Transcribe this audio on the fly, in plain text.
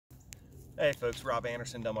Hey folks, Rob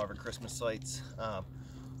Anderson, Delmarva Christmas Lights.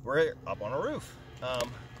 We're up on a roof.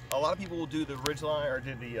 A lot of people will do the ridge line or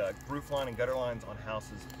do the roof line and gutter lines on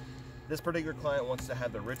houses. This particular client wants to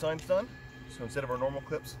have the ridge lines done. So instead of our normal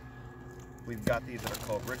clips, we've got these that are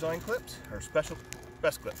called ridgeline clips, or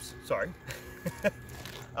best clips, sorry.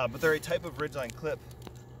 But they're a type of ridgeline clip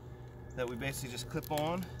that we basically just clip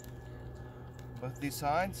on both these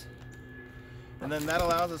sides. And then that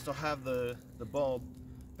allows us to have the bulb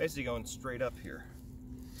basically going straight up here.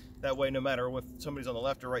 That way, no matter if somebody's on the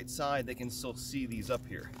left or right side, they can still see these up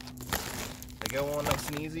here. They go on nice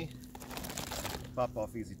and easy, pop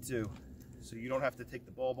off easy too. So you don't have to take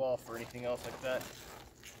the bulb off or anything else like that.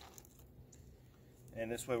 And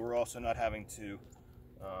this way we're also not having to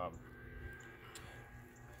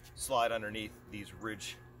slide underneath these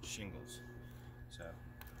ridge shingles. So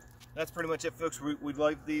that's pretty much it, folks. We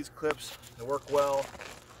like these clips. They work well.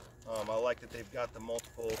 I like that they've got the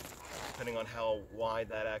multiple, depending on how wide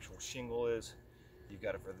that actual shingle is. You've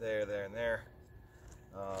got it for there, there, and there.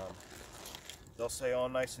 They'll stay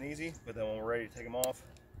on nice and easy, but then when we're ready to take them off,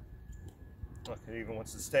 look, it even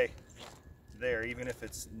wants to stay there, even if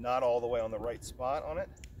it's not all the way on the right spot on it.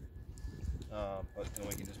 But then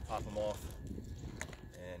we can just pop them off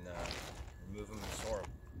and remove them and store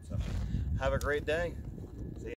them. So have a great day.